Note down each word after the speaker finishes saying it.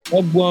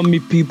Welcome me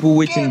people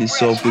waiting the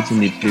sub, waiting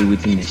the play,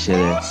 waiting the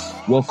share.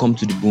 Welcome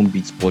to the Boom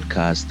Beats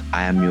podcast.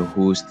 I am your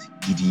host,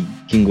 Giddy,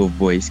 King of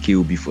Boys,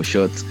 KOB for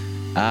short.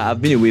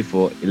 I've been away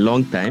for a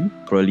long time,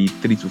 probably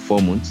 3 to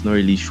 4 months, not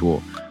really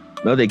sure.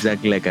 Not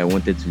exactly like I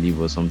wanted to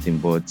leave or something,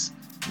 but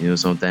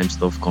sometimes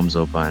stuff comes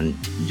up and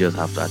you just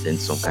have to attend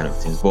to some kind of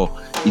things. But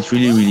it's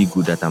really, really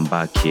good that I'm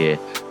back here.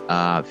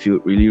 I feel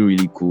really,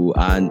 really cool.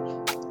 And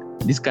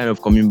this kind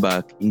of coming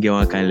back, in get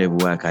one kind of level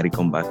where I carry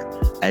come back.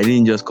 I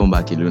didn't just come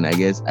back alone. I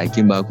guess I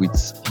came back with,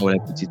 how would I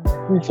put it,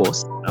 full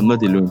force. I'm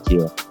not alone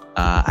here.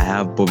 I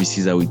have Bobby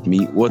Caesar with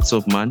me. What's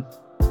up, man?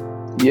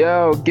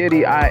 Yo,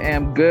 Giddy, I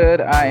am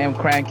good. I am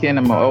cranking.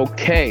 I'm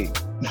okay.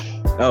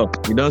 Oh,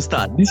 you don't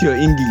start. This is your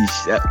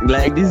English.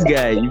 Like this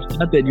guy, you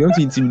started. You want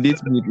to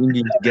intimidate me with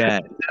English,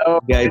 guy. No,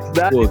 Guy, it's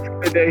not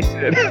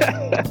intimidation.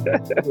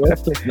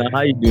 what's up now?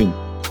 How you doing?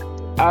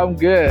 I'm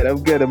good.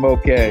 I'm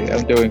okay.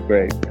 I'm doing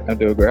great.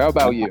 How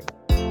about you?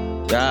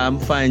 Yeah, I'm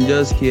fine.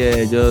 Just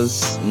here.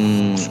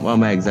 What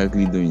am I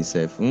exactly doing,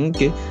 Seth?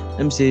 Okay,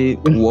 let me say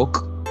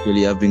work.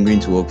 Really, I've been going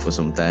to work for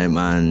some time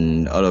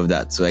and all of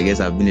that. So I guess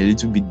I've been a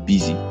little bit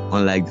busy.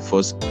 Unlike the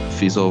first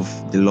phase of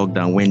the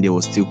lockdown when there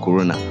was still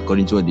corona,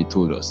 according to what they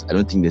told us. I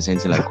don't think there's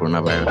anything like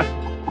coronavirus.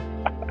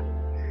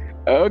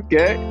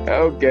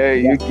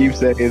 Okay. You keep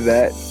saying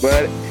that,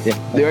 but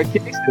there are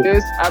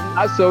cases. I'm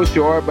not so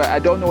sure, but I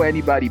don't know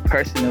anybody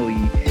personally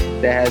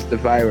that has the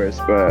virus.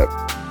 But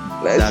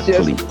let's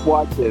just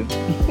watch it.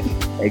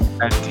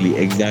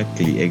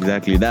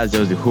 Exactly. That's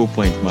just the whole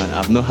point, man.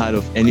 I've not heard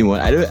of anyone.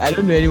 I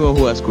don't know anyone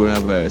who has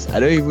coronavirus. I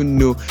don't even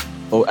know.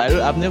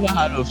 I've never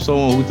heard of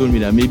someone who told me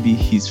that maybe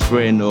his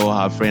friend or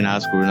her friend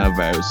has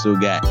coronavirus. So,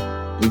 guy,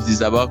 if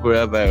it's about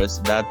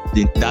coronavirus, that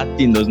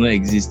thing does not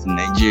exist in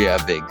Nigeria,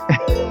 I beg.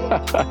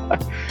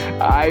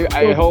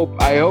 I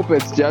hope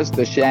it's just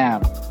a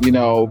sham,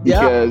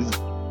 because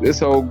this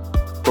whole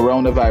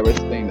coronavirus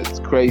thing is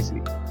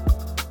crazy.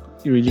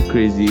 Really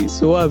crazy.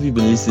 So what have you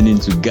been listening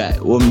to, guy?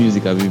 What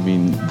music have you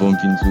been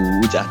bumping to?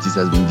 Which artist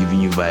has been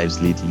giving you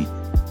vibes lately?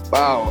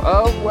 Wow.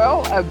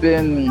 Well, I've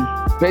been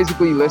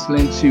basically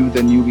listening to the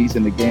newbies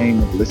in the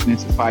game, listening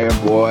to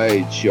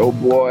Fireboy, Joe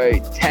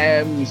Boy,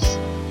 Thames,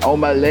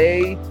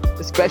 Omalay,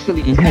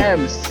 especially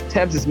Thames.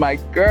 Thames is my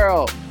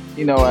girl.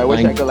 I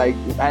wish I could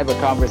have a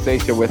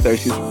conversation with her.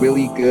 She's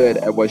really good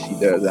at what she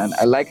does, and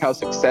I like how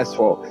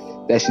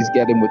successful that she's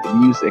getting with the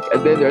music.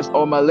 And then there's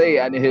Omalay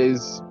and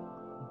his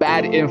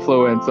bad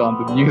influence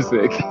on the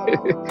music.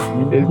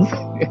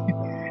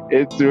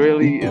 it's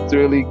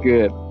really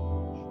good.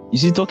 You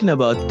see, talking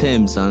about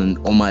Thames and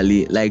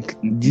Omale, like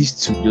these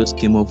two just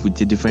came up with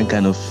a different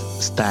kind of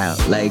style,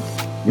 like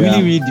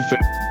really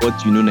different from what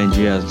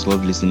Nigerians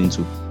love listening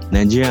to.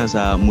 Nigerians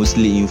are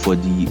mostly in for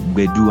the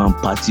bedu and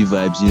party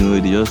vibes.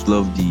 They just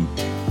love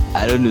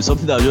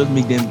something that will just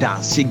make them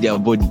dance, shake their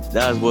body.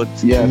 That's what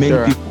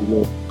many people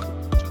love.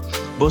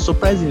 But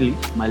surprisingly,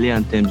 Male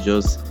and Thames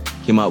just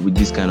came out with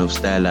this kind of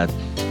style that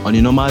on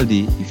a normal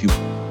day, if you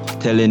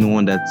tell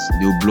anyone that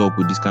they'll blow up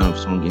with this kind of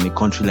song in a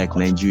country like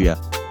Nigeria,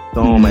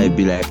 someone might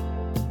be like,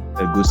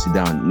 go sit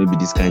down, maybe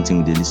this kind of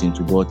thing they listen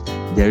to. But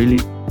they're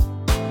really,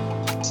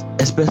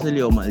 especially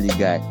Omale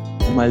guy,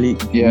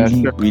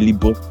 really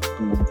both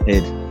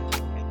head.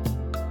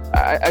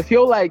 I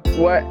feel like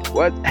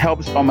what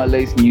helps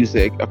Omalay's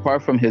music,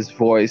 apart from his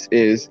voice,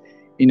 is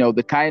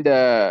the kind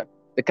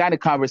of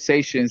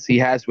conversations he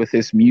has with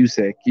his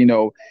music.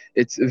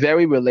 It's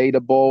very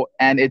relatable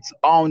and it's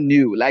all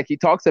new. Like he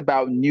talks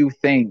about new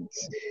things.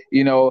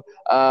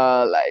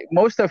 Like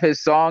most of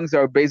his songs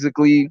are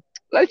basically,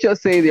 let's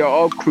just say, they're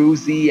all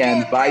cruisy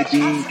and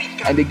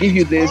vibey, and they give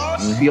you this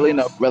feeling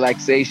of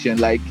relaxation,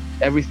 like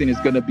everything is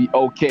gonna be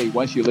okay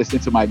once you listen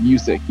to my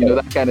music.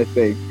 That kind of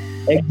thing.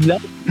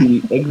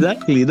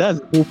 Exactly. That's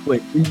the whole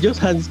point. It just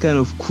has this kind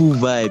of cool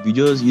vibe.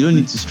 You don't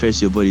need to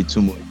stress your body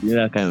too much.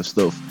 That kind of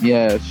stuff.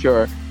 Yeah,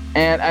 sure.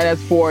 And as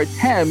for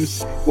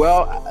Thames,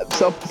 well,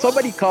 so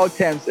somebody called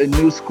Thames a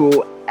new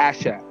school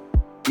Asha,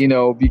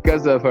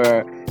 because of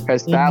her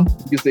style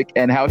of music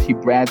and how she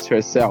brands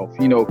herself.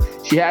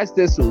 She has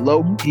this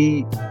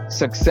low-key,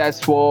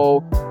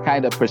 successful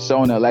kind of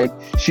persona. Like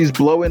she's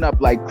blowing up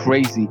like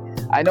crazy.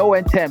 I know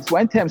when Thames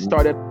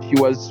started, she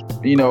was,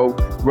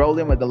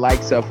 rolling with the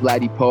likes of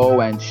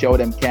Ladipo and Show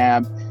Them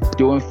Camp,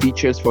 doing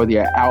features for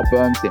their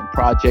albums and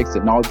projects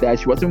and all that.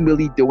 She wasn't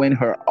really doing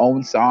her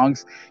own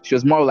songs. She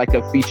was more like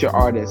a feature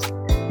artist,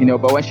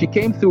 but when she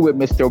came through with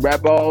Mr.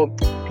 Rebel,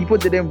 people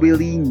didn't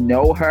really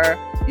know her.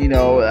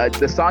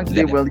 The songs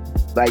didn't really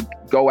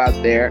go out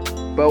there.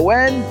 But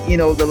when,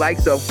 the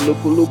likes of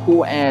Luku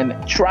Luku and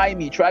Try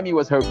Me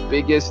was her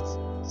biggest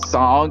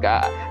song.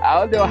 I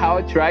don't know how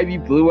Try Me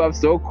blew up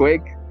so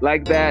quick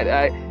like that.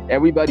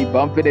 Everybody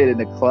bumping it in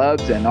the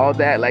clubs and all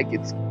that. Like,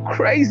 it's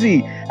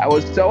crazy. I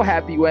was so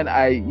happy when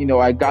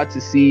I got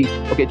to see,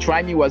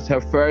 Try Me was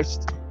her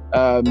first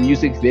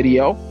music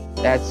video.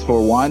 That's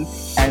for one.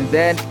 And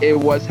then it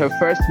was her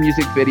first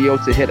music video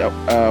to hit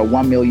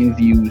 1 million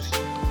views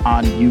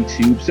on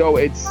YouTube. So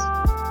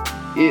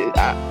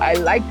I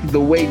like the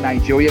way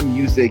Nigerian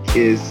music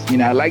is,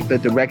 I like the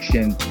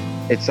direction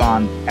it's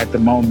on at the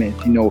moment.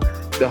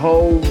 The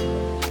whole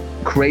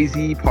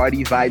crazy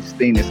party vibes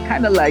thing is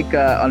kind of like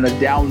on a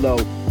down low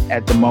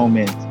at the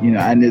moment.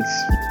 And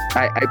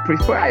I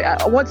prefer,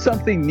 I want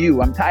something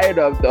new. I'm tired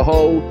of the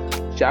whole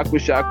shaku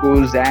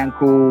shaku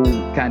zanku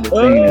kind of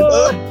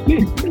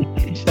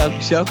thing.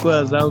 Shaku shaku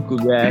and zanku,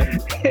 guy.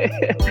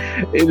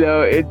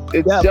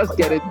 It's just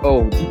getting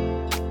old.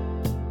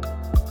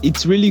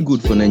 It's really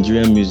good for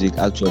Nigerian music,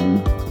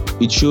 actually.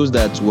 It shows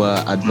that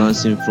we're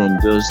advancing from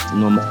just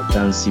normal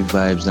dancey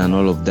vibes and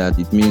all of that.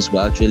 It means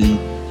we're actually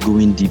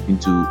going deep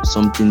into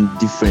something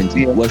different.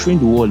 Yeah. We're showing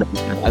the world that we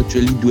can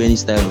actually do any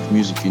style of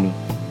music.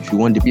 If you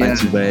want the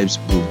party vibes,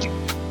 good.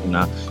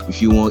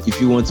 If you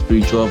want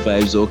spiritual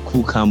vibes or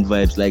cool calm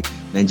vibes, like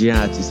Nigerian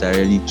artists are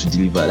ready to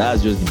deliver.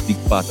 That's just the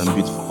big part and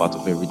beautiful part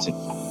of everything.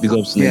 Big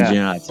ups to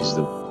Nigerian artists,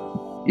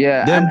 though.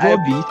 Yeah. Then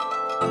Bobby.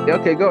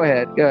 Okay, go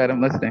ahead.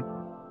 I'm listening.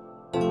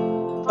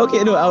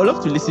 Okay, no, I would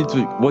love to listen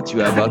to what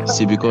you are about to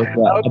say, because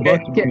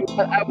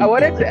I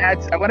wanted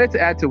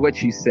to add to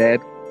what you said.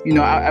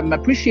 I'm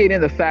appreciating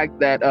the fact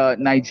that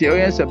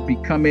Nigerians are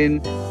becoming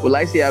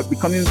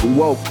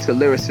woke to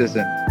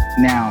lyricism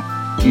now.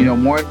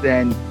 More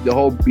than the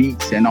whole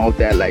beats and all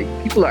that. Like,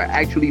 people are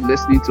actually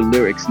listening to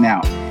lyrics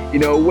now.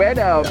 When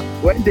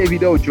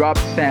Davido dropped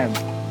Sam,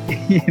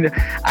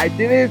 I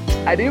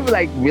didn't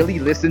like really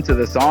listen to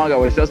the song. I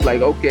was just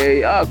like,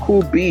 okay,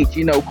 cool beat,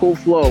 cool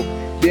flow.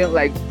 Didn't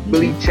like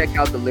really check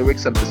out the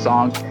lyrics of the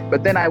song.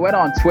 But then I went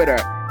on Twitter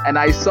and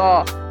I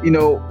saw,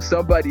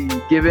 somebody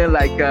giving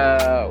like,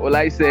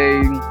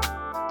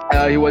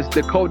 he was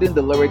decoding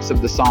the lyrics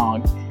of the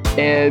song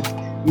and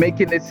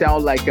making it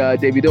sound like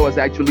Davido was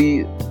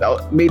actually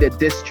made a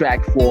diss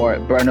track for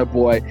Burna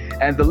Boy.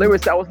 And the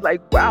lyrics, I was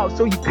like, wow,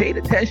 so you paid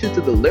attention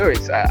to the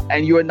lyrics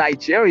and you're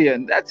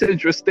Nigerian. That's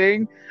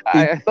interesting.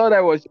 I thought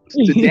I was just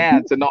to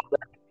dance and all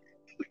that.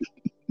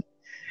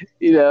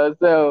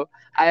 So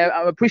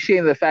I'm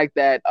appreciating the fact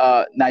that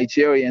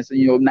Nigerians,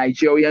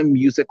 Nigerian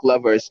music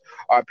lovers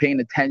are paying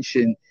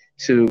attention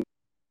to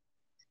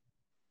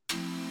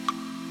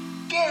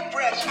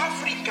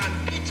African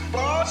beat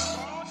boss.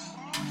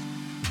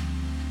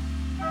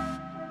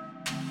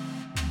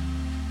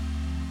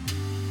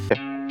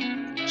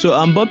 So,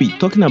 Bobby,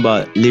 talking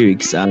about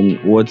lyrics and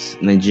what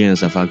Nigerians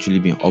have actually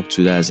been up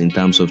to that in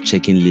terms of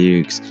checking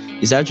lyrics,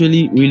 it's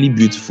actually really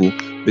beautiful,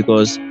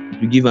 because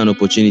you give an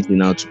opportunity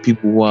now to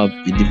people who have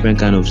a different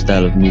kind of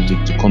style of music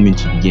to come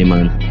into the game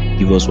and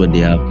give us what they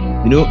have.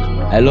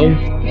 I love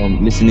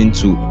listening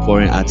to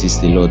foreign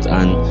artists a lot,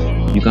 and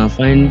you can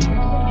find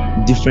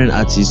different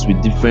artists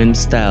with different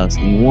styles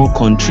in one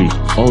country,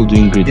 all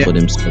doing great for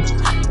themselves.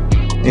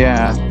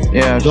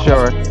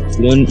 Sure.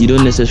 You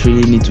don't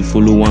necessarily need to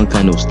follow one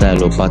kind of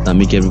style or pattern,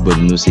 make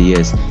everybody know, say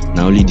yes,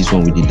 now only this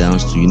one with the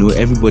dance to.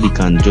 Everybody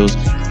can just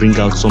bring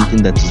out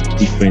something that is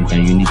different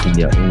and unique in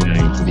their own way,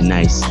 and to be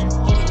nice.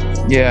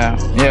 Yeah,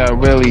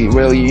 really.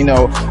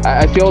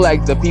 I feel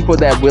like the people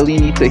that really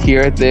need to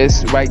hear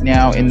this right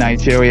now in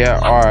Nigeria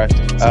are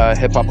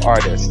hip hop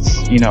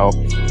artists.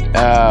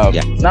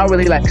 Not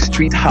really like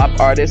street hop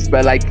artists,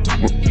 but like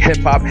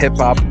hip hop,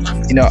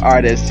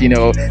 artists.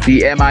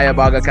 The M.I.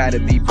 Abaga kind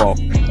of people.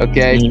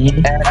 Okay,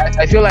 and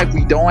I feel like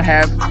we don't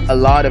have a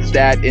lot of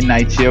that in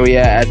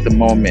Nigeria at the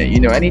moment.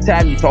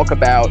 Anytime you talk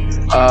about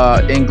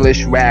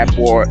English rap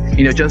or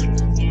just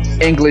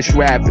English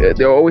rap,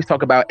 they always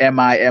talk about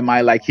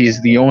M.I. like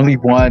he's the only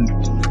one,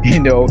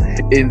 in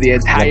the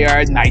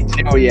entire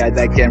Nigeria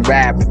that can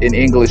rap in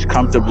English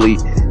comfortably,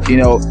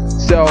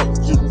 So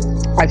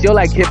I feel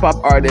like hip hop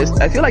artists,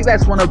 I feel like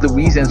that's one of the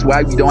reasons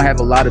why we don't have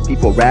a lot of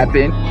people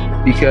rapping,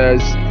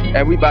 because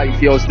everybody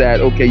feels that,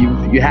 okay,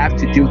 you have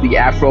to do the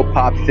Afro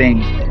pop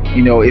thing,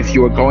 if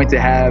you're going to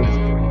have,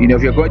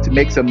 if you're going to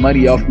make some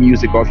money off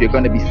music, or if you're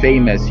going to be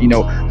famous,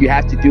 you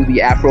have to do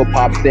the Afro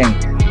pop thing.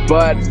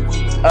 But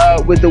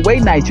with the way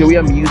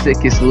Nigerian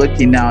music is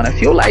looking now, and I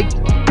feel like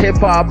hip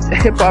hop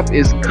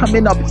is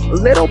coming up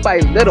little by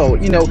little,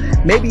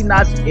 maybe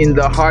not in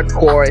the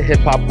hardcore hip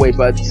hop way,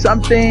 but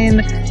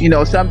something,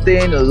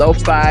 something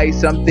lo-fi,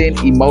 something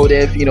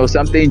emotive,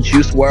 something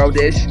Juice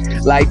WRLD-ish.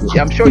 Like,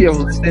 I'm sure you've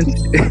listened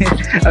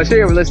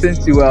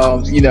to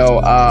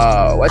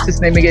what's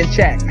his name again?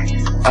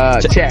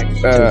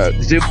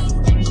 Zoom,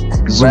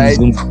 right?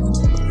 Zoom.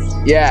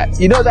 Yeah,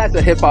 that's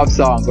a hip hop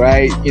song,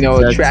 right?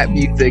 Trap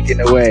music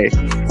in a way.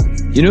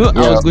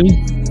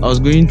 I was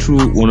going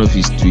through one of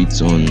his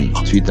tweets on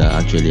Twitter,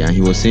 actually, and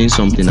he was saying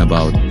something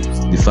about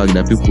the fact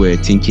that people were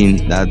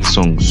thinking that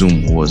song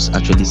Zoom was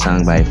actually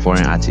sung by a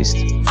foreign artist.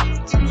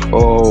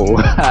 Oh,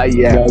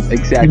 yeah,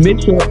 exactly. He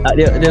made sure,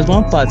 there's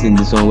one part in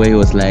the song where he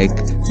was like,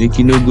 "Make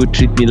you no go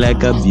treat me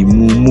like a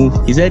bimumu."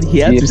 He said he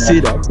had to say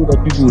that so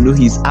that people will know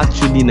he's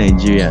actually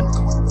Nigerian.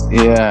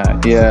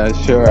 Yeah,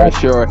 sure.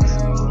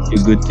 A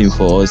good thing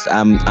for us.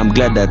 I'm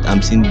glad that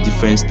I'm seeing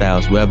different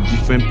styles. We have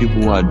different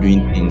people who are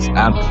doing things.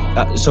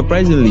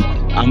 Surprisingly,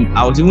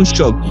 I was even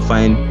shocked to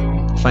find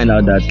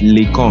out that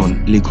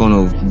Lekon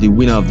of the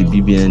winner of the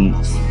BBN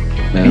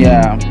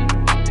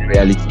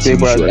reality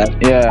TV show.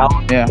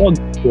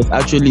 was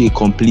actually a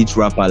complete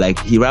rapper. Like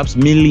he raps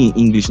mainly in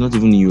English, not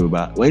even in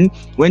Yoruba.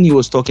 When he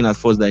was talking at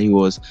first that he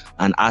was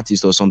an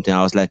artist or something,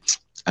 I was like,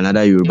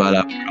 another Yoruba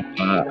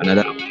rapper,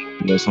 another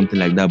or something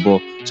like that. But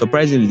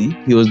surprisingly,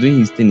 he was doing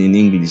his thing in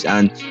English,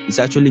 and it's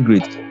actually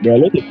great. There are a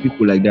lot of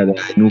people like that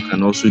I know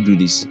can also do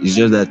this. It's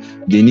just that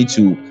they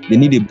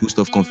need a boost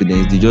of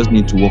confidence. They just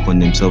need to work on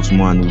themselves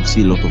more, and we'll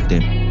see a lot of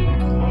them.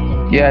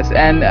 Yes,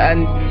 and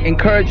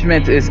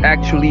encouragement is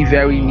actually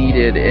very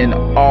needed in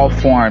all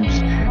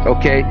forms.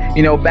 Okay,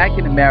 back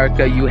in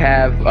America, you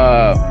have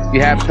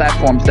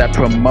platforms that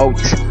promote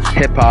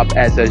hip hop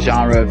as a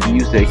genre of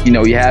music.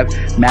 You have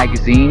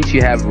magazines,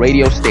 you have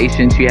radio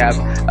stations, you have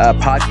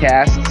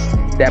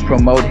podcasts that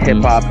promote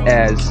hip hop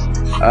as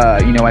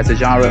a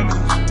genre.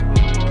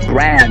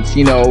 Brands,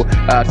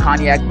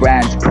 cognac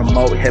brands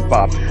promote hip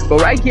hop.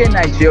 But right here in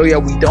Nigeria,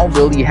 we don't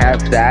really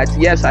have that.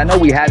 Yes, I know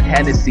we have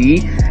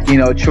Hennessy,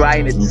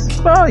 trying in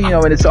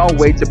its own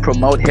way to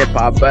promote hip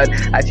hop, but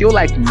I feel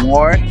like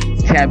more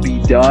can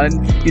be done.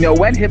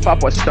 When hip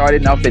hop was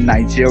starting off in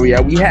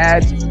Nigeria, we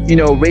had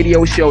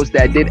radio shows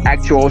that did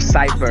actual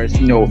ciphers.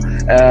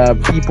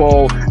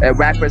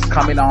 Rappers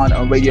coming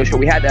on radio show.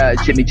 We had a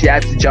Jimmy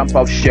Jazz Jump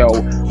Off show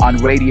on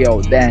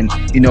radio. Then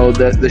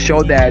the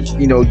show that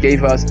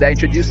that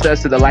introduced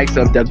us to the likes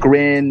of the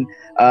Grin.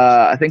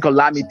 I think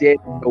Olamide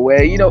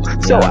away.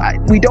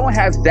 We don't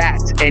have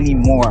that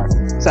anymore.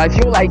 So I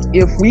feel like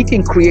if we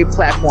can create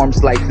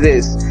platforms like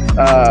this,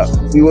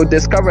 we will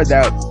discover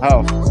that,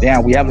 oh,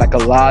 damn, we have like a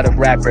lot of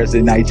rappers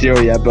in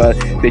Nigeria, but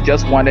they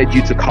just wanted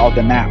you to call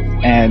them out.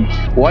 And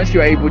once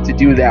you're able to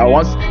do that,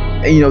 once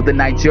the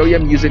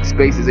Nigerian music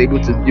space is able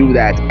to do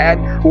that,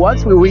 and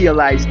once we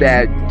realize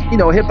that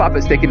hip hop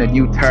is taking a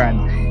new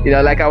turn,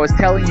 like I was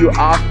telling you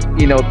off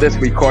this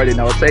recording,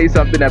 I was saying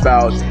something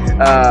about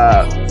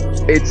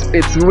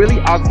it's really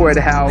awkward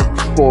how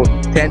people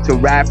tend to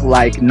rap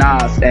like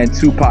Nas and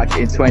Tupac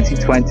in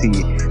 2020,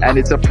 and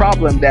it's a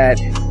problem that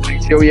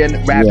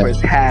Nigerian rappers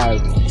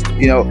have.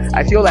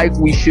 I feel like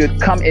we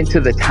should come into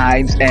the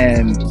times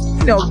and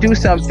do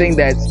something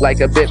that's like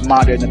a bit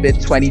modern, a bit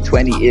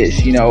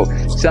 2020-ish,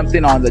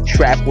 something on the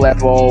trap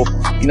level,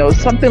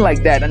 something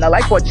like that. And I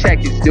like what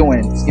Check is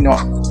doing,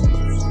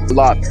 a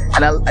lot.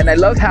 And I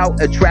love how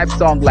a trap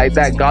song like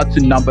that got to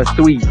number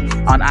 3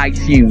 on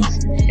iTunes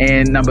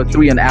and number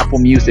 3 on Apple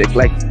Music.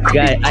 Like,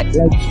 guy,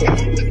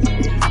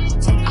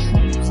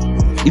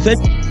 if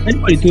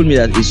anybody told me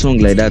that a song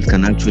like that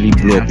can actually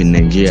blow up in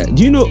Nigeria,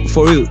 do you know,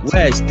 for real,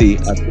 where I stay,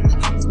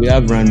 we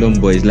have random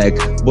boys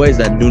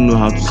that don't know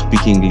how to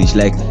speak English,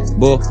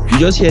 but you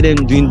just hear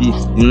them doing the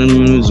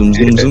zoom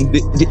zoom zoom.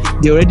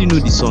 They already know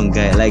the song,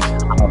 guy. Like,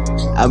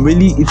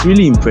 it's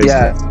really impressive.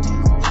 Yeah,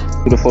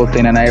 beautiful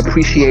thing, and I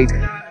appreciate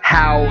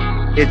how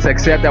it's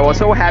accepted. I was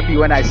so happy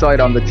when I saw it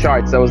on the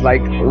charts. I was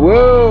like,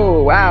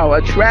 whoa, wow,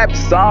 a trap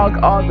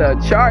song on the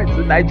charts,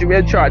 the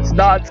Nigerian charts,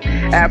 not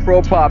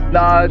Afro pop,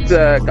 not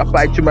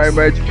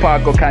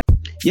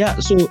Yeah,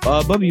 so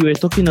Bobby, you were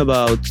talking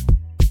about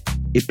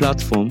a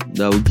platform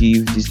that will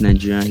give these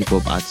Nigerian hip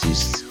hop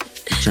artists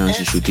a chance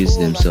to showcase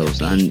themselves,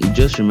 and it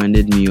just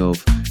reminded me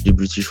of the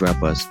British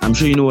rappers. I'm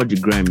sure you know what the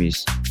grime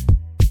is.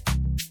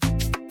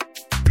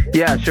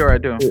 Yeah, sure I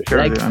do.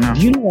 I know. Do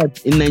you know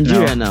that in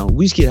Nigeria now,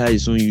 Wizkid has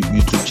his own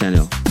YouTube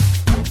channel?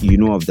 You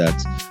know of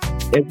that?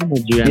 Every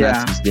Nigerian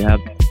artist, they have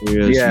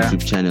various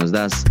YouTube channels.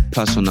 That's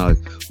personal.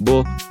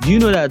 But do you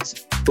know that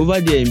over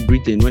there in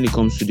Britain, when it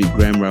comes to the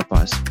grime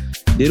rappers,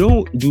 they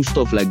don't do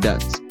stuff like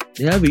that.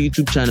 They have a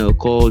YouTube channel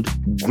called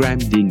Grime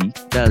Daily.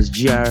 That's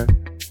GR.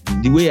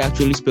 The way I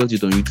actually spelled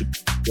it on YouTube.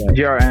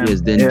 GRM.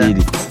 Yes, then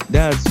Daily.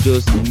 That's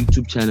just a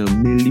YouTube channel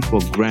mainly for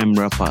grime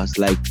rappers.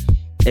 Like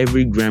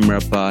every grime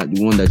rapper,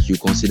 the one that you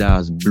consider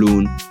as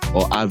blown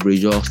or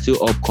average or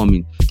still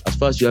upcoming. As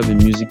far as you have a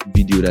music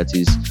video that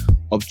is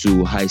up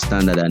to high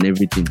standard and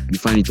everything, you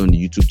find it on the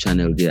YouTube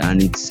channel there,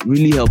 and it's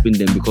really helping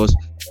them because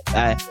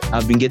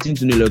I've been getting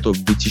to know a lot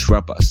of British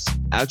rappers.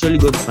 I actually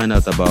got to find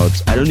out about,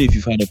 I don't know if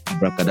you find out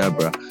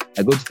Abracadabra,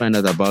 I got to find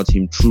out about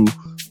him through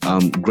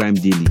Grime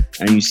Daily.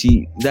 And you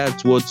see,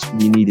 that's what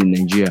we need in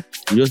Nigeria.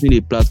 We just need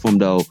a platform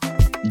that will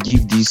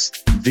give these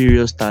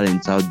various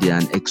talents out there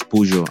and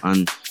exposure,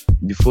 and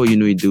before you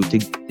know it, they'll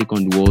take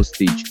on the world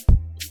stage.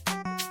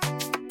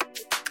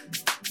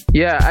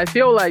 Yeah, I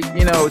feel like,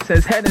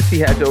 since Hennessy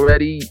has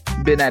already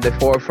been at the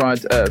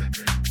forefront of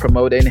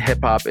promoting hip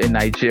hop in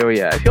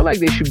Nigeria, I feel like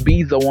they should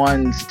be the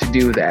ones to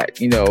do that,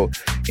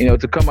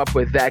 to come up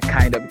with that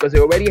kind of, because they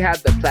already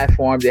have the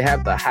platform, they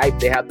have the hype,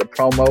 they have the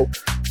promo.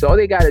 So all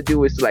they got to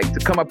do is to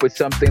come up with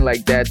something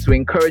like that to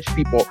encourage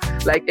people.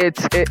 Like it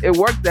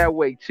worked that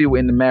way too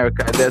in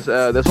America.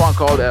 There's one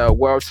called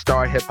World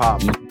Star Hip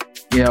Hop.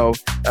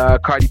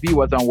 Cardi B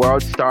was on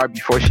World Star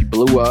before she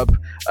blew up.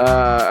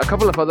 A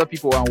couple of other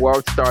people were on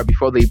World Star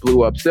before they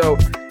blew up. So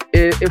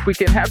if we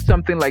can have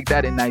something like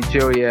that in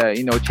Nigeria,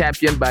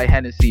 championed by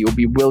Hennessy, it would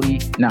be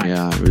really nice.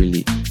 Yeah,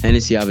 really.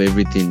 Hennessy have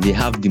everything. They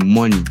have the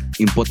money.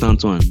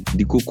 Important one.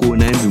 The cocoa,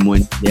 the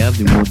money. They have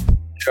the money.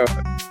 Sure.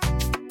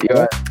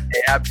 Yeah,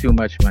 they have too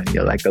much money.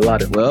 Like a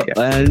lot of money.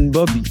 Well, and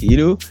Bobby,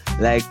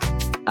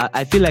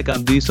 I feel like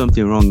I'm doing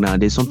something wrong now.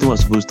 There's something we're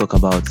supposed to talk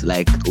about.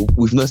 Like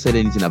we've not said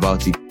anything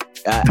about it.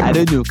 I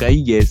don't know. Can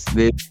you guess?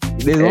 There's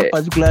one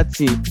particular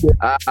thing.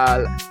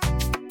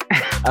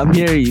 I'm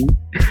hearing you.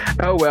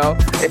 Oh well,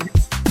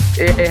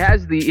 it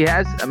has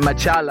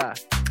Machala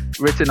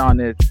written on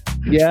it.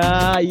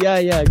 Yeah,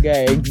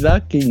 guy.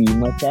 Exactly.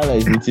 Masala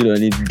is written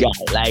on it, guy.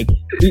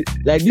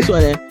 Like this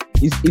one.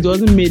 It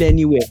wasn't made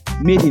anywhere.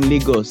 Made in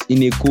Lagos, in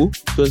Eko.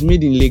 It was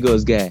made in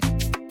Lagos, guy.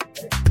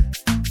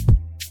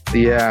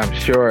 Yeah,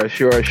 sure.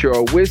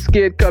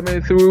 Wizkid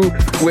coming through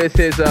with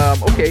his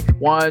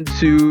 1,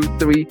 2,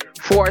 3,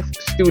 4th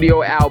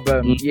studio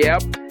album.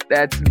 Yep,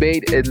 that's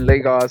made in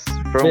Lagos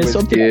from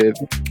Wizkid.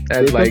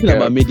 That's like something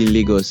about made in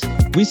Lagos.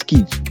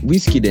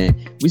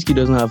 Wizkid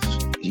doesn't have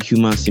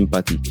human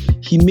sympathy.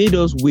 He made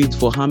us wait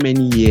for how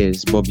many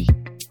years, Bobby?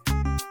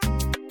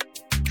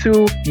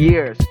 2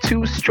 years,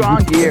 2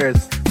 strong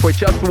years for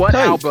just one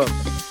album.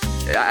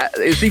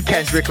 Is he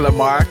Kendrick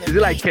Lamar? Is he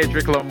like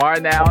Kendrick Lamar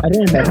now? I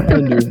don't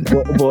understand this,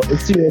 but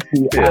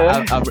seriously,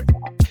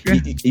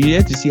 you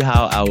have to see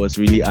how I was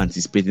really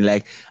anticipating.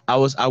 Like, I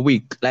was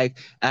awake. Like,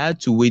 I had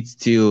to wait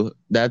till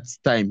that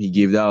time he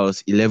gave. That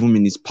was 11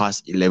 minutes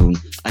past 11,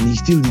 and he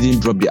still didn't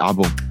drop the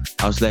album.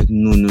 I was like,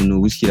 no,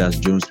 Wizkid has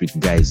Jones with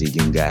guys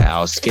again, guy.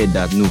 I was scared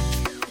that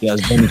he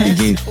has done it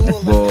again.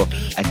 But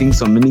I think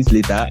some minutes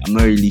later, I'm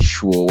not really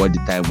sure what the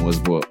time was,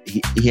 but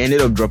he ended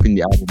up dropping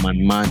the album.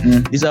 And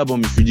man, this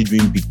album is really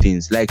doing big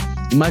things. Like,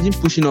 imagine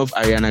pushing off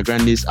Ariana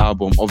Grande's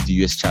album off the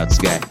US charts,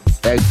 guy.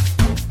 Like,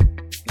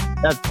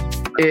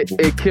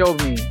 it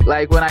killed me.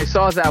 Like, when I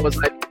saw that, I was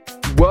like,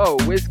 whoa,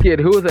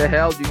 Wizkid, who the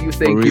hell do you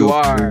think you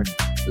are?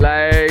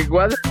 Like,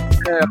 what the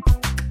hell?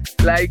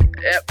 Like,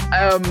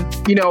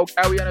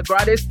 Ariana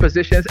Grande's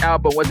Positions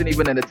album wasn't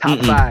even in the top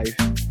 5,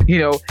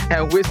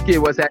 and Wizkid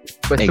was at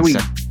number 3.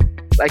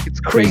 Like, it's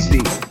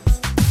crazy.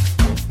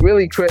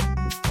 Really crazy.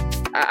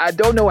 I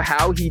don't know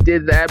how he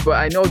did that, but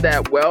I know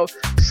that,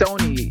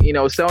 Sony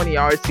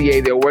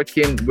RCA, they're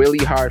working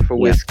really hard for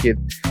Wizkid,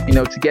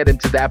 to get him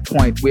to that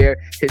point where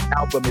his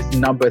album is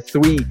number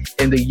 3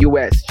 in the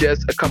US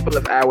just a couple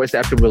of hours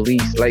after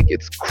release. Like,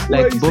 it's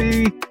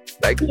crazy.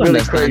 Like really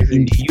crazy.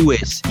 In the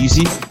US, you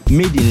see,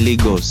 made in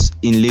Lagos,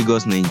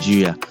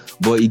 Nigeria,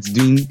 but it's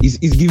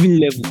giving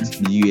levels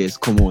in the US.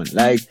 Come on,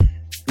 like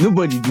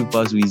nobody do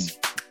pass Wizzy.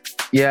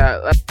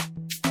 Yeah,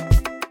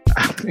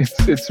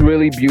 it's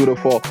really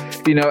beautiful,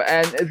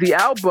 and the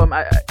album,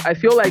 I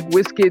feel like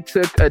Wizkid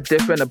took a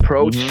different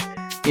approach,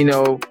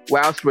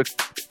 whilst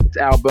recording this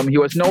album. He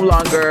was no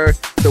longer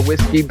the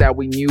Wizkid that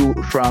we knew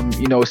from,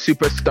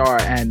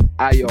 Superstar and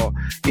Ayo.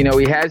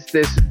 He has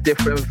this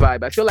different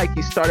vibe. I feel like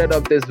he started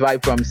off this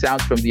vibe from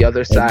Sounds from the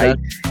Other Side,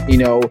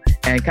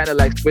 and kind of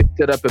like switched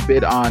it up a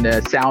bit on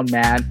Sound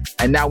Man.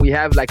 And now we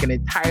have like an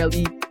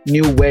entirely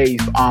new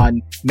wave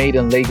on Made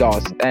in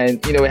Lagos.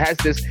 And, it has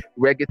this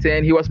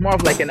reggaeton. He was more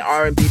of like an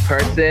R&B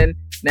person.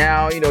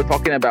 Now,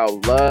 talking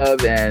about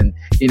love and,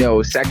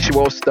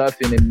 sexual stuff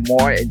in a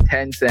more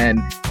intense and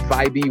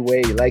vibey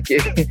way. Like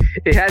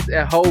it has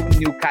a whole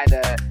new kind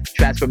of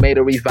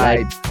transformatory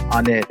vibe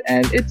on it.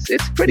 And it's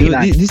pretty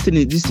nice. This thing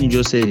you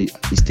just said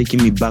is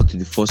taking me back to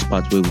the first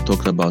part where we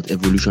talked about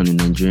evolution in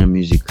Nigerian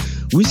music.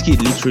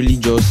 Wizkid literally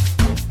just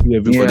blew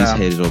everybody's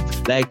heads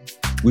up. Like,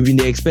 we've been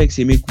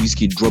expecting make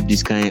Wizkid drop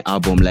this kind of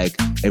album, like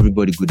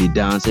everybody could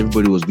dance,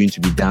 everybody was going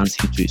to be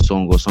dancing to a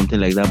song or something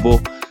like that.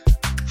 But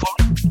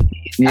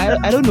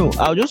I don't know.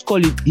 I'll just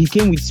call it. He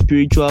came with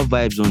spiritual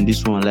vibes on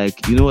this one.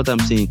 Like, you know what I'm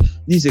saying?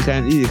 This is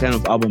the kind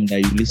of album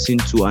that you listen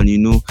to, and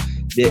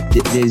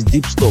there's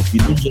deep stuff. You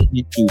don't just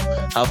need to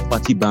have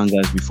party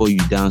bangers before you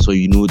dance, or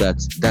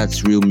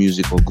that's real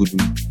music or good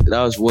music.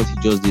 That was what he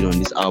just did on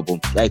this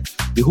album. Like,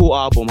 the whole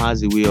album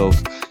has a way of.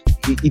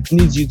 It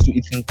needs you to.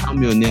 It can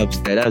calm your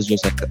nerves. That's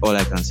just like all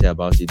I can say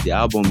about it. The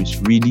album is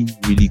really,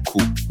 really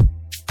cool.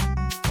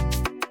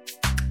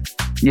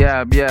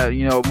 Yeah,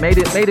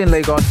 Made in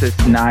Lagos is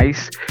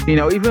nice.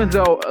 Even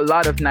though a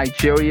lot of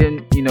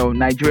Nigerian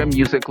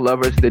music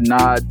lovers did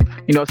not,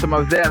 some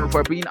of them, if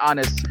we're being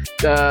honest,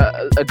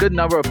 a good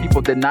number of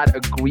people did not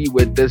agree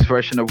with this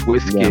version of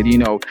Wizkid.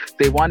 Yeah.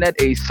 They wanted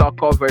a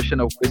soca version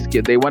of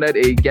Wizkid. They wanted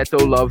a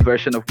ghetto love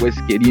version of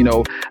Wizkid.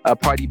 A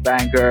party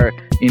banger,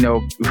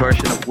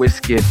 version of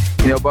Wizkid.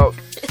 But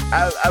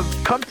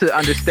I've come to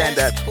understand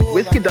that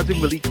Wizkid doesn't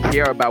really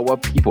care about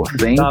what people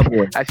think.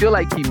 I feel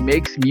like he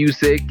makes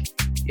music,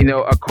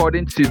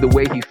 according to the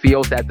way he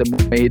feels at the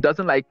moment. He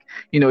doesn't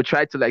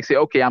try to say,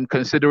 okay, I'm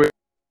considering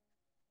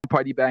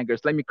party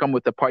bangers. Let me come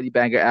with a party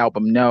banger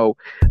album. No.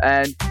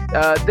 And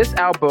this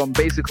album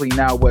basically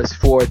now was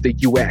for the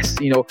US,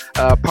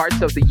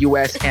 parts of the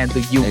US and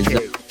the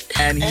UK.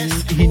 And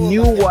he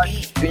knew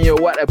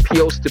what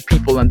appeals to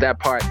people in that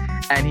part.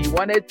 And he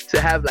wanted to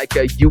have like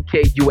a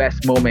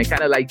UK-US moment,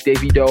 kind of like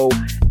Davido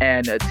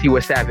and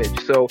Tiwa Savage.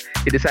 So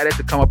he decided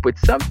to come up with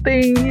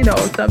something,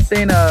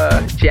 something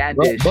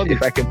Jandish,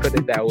 if I can put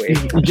it that way.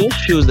 It just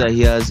shows that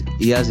he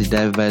has a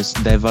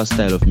diverse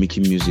style of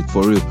making music,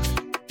 for real.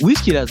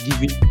 Wizkid has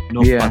given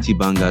enough party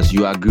bangers.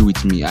 You agree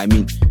with me? I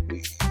mean,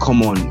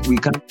 come on, we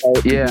can't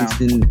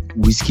listen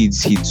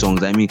Wizkid's hit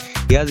songs. I mean,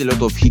 he has a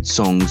lot of hit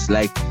songs.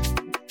 Like,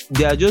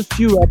 there are just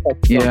few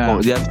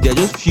rappers. There are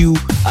just few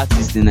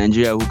artists in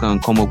Nigeria who can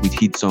come up with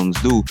hit songs.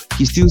 Though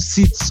he still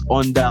sits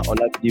under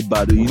Olamide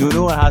Bado. You know,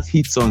 no one has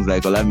hit songs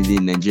like Olamide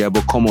in Nigeria.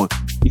 But come on,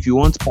 if you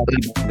want party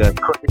bangers,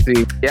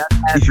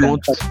 if you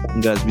want party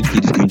bangers,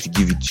 Wizkid is going to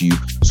give it to you.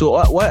 So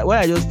what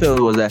I just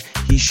felt was that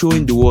he's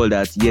showing the world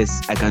that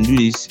yes, I can do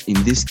this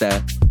in this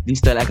style. This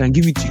style, I can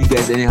give it to you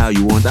guys anyhow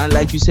you want. And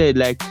like you said,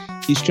 like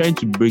he's trying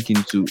to break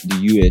into the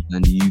US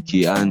and the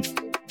UK, and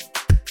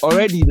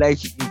already, like,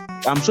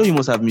 I'm sure you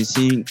must have been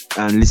seeing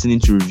and listening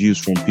to reviews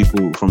from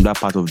people from that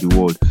part of the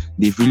world.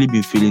 They've really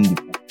been feeling it.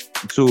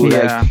 So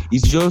like,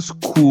 it's just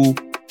cool.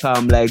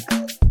 Like,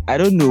 I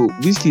don't know,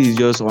 Wizkid is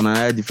just on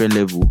another different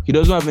level. He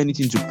doesn't have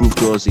anything to prove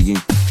to us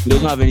again. He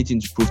doesn't have anything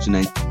to prove to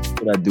Nigeria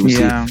that they'll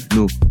say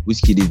no,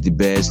 Wizkid is the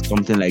best,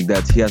 something like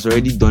that. He has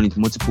already done it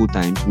multiple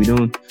times. We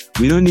don't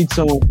need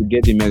someone to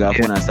get a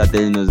megaphone and start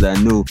telling us that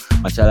no,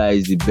 Machala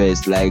is the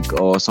best, like,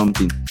 or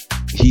something.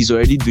 He's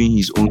already doing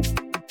his own.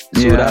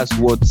 So that's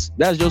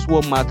just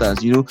what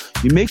matters. You know,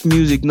 you make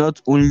music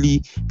not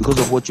only because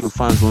of what your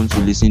fans want to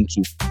listen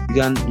to.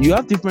 You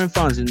have different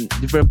fans in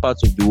different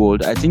parts of the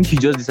world. I think he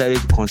just decided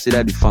to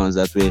consider the fans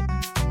that were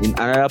in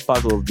another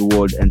part of the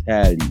world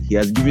entirely. He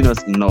has given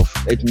us enough.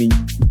 Let me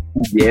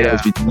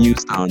us with new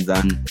sounds,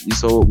 and we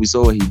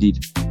saw what he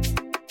did.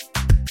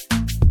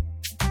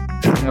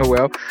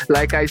 Well,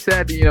 like I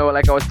said, you know,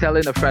 like I was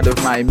telling a friend of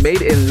mine,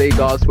 Made in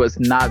Lagos was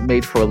not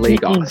made for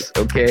Lagos,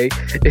 okay?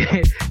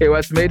 It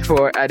was made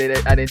for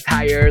an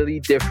entirely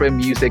different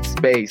music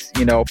space,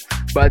 you know,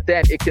 but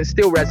then it can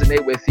still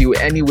resonate with you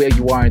anywhere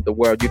you are in the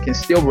world. You can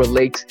still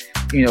relate,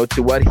 you know,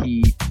 to what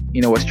he,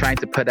 you know, was trying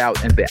to put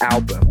out in the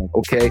album,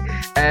 okay?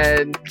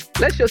 And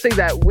let's just say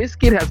that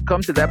Wizkid has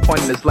come to that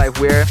point in his life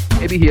where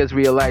maybe he has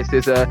realized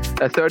he's a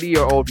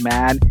 30-year-old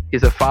man,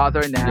 he's a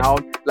father now,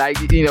 like,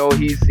 you know,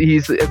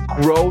 he's a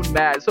grown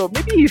man. So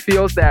maybe he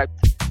feels that,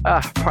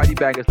 party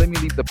bangers, let me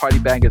leave the party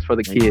bangers for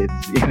the kids,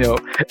 you know,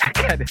 that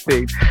kind of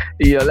thing.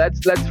 You know, let's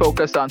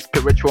focus on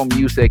spiritual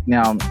music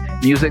now,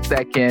 music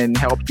that can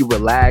help you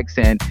relax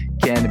and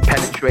can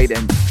penetrate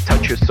and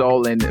touch your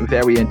soul in a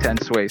very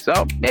intense way.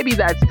 So maybe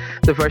that's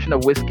the version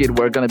of Wizkid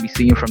we're going to be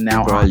seeing from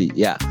now on.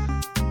 Yeah.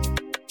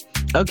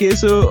 Okay,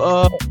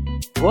 so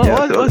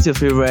what's your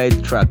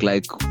favorite track,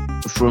 like,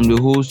 from the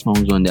whole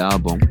songs on the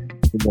album?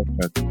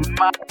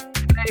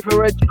 My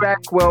favorite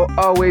track will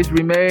always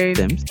remain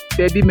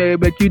Baby May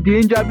Make You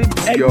Danger Me.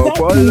 Like,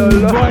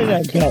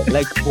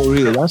 for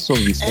real, that song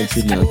is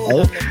something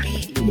else.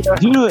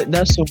 Do you know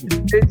that song?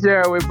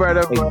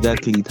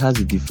 Exactly, it has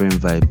a different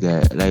vibe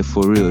there. Like,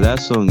 for real, that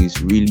song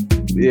is really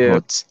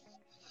hot.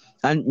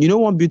 And you know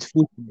one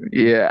beautiful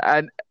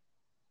and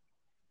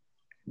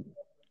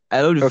I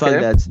love the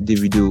fact that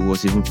Davido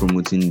was even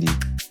promoting the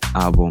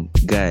album.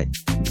 Guy,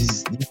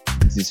 this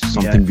is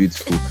something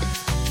beautiful.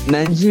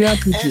 Nigerian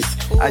people,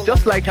 I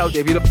just like how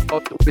Davido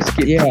called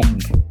Wizkid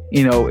King.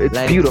 You know, it's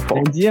like, beautiful.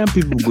 Nigerian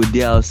people go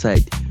there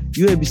outside.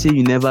 You ever say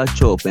you never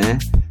chop,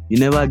 you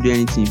never do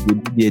anything. You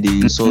go there,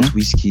 they insult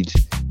Wizkid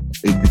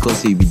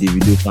because you be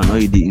Davido fan, or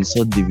they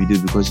insult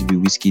Davido because you be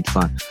Wizkid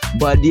fan.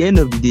 But at the end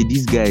of the day,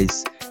 these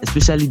guys,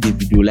 especially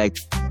Davido, like,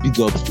 big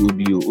ups to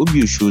Obio.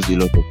 Obio shows a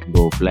lot of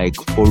love. Like,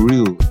 for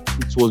real,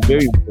 it was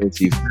very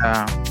impressive.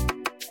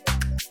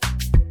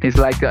 He's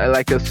like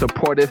a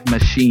supportive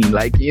machine.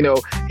 Like, you know,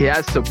 he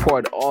has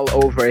support all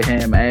over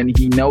him, and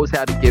he knows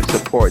how to give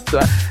support.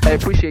 So I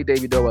appreciate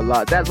Davido a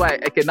lot. That's why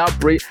I cannot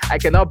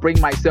bring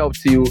myself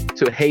to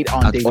hate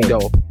on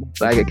Davido.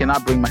 Like, I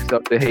cannot bring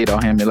myself to hate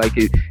on him. Like,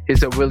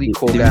 he's a really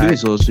cool guy. Davido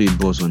is also a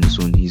boss on his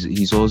own.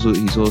 He's also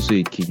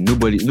a king.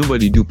 Nobody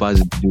do pass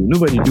Davido.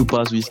 Nobody do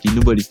pass Wizkid.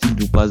 Nobody still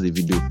do pass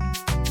Davido.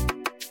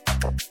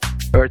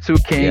 There are two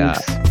kings.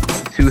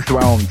 Two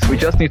thrones. We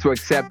just need to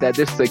accept that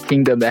this is a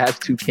kingdom that has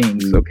two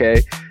kings,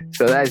 okay?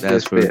 So that's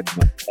just it.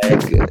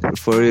 Like,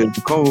 for real,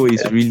 the combo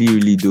is really,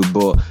 really dope.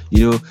 But,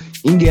 you know,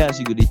 in gas,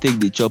 you go, they take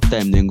the chop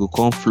time, then go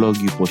come flog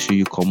you for sure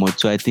you come out.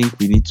 So I think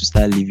we need to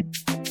start living.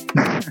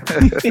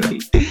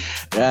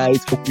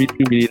 It's really,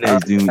 really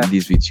nice doing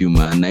this with you,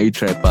 man. Now you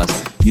try pass.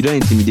 You don't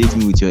intimidate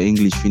me with your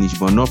English finish,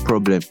 but no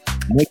problem.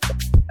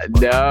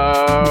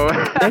 No.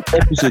 Next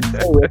episode,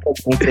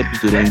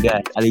 and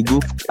guys,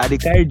 I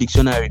carry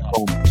dictionary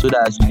home so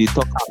that as they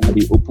talk,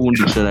 they open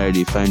dictionary,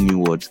 they find new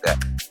words, guys.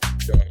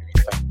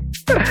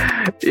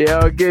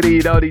 Yo, Giddy,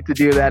 you don't need to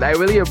do that. I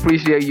really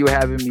appreciate you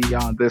having me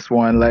on this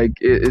one. Like,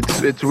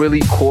 it's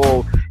really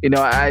cool. You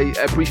know, I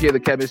appreciate the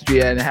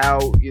chemistry and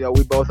how, you know,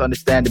 we both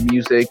understand the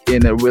music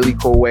in a really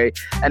cool way.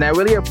 And I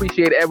really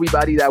appreciate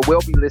everybody that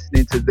will be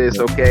listening to this,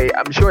 okay?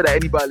 I'm sure that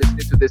anybody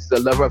listening to this is a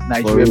lover of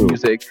Nigerian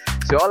music.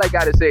 So all I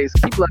gotta say is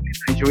keep loving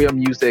Nigerian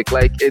music.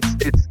 Like,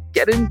 it's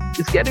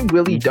getting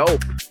really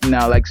dope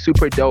now, like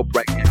super dope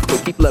right now. So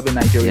keep loving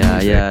Nigerian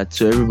music. Yeah,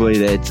 to everybody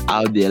that's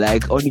out there.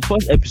 Like, on the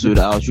first episode,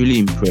 I was really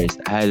impressed.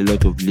 I had a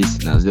lot of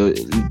listeners. A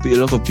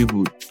lot of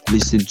people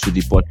listened to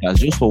the podcast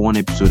just for one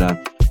episode, and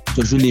it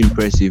was really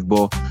impressive.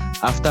 But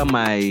after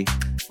my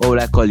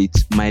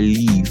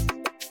leave,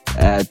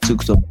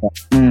 Took some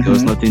time. There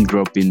was Mhm. nothing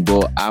dropping,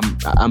 but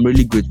I'm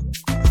really grateful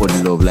for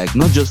the love. Like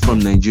not just from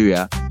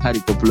Nigeria, had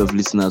a couple of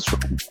listeners from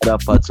other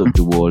parts of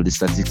the world. The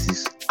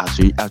statistics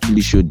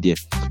actually showed there,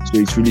 so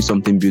it's really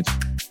something beautiful.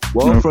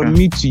 Well, from Okay.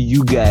 me to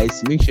you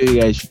guys, make sure you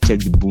guys should check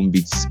the Boom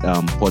Beats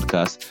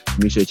podcast.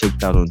 Make sure you check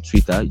it out on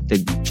Twitter.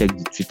 Check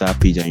the Twitter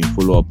page and you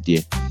follow up there.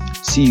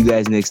 See you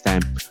guys next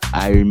time.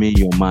 I remain your man.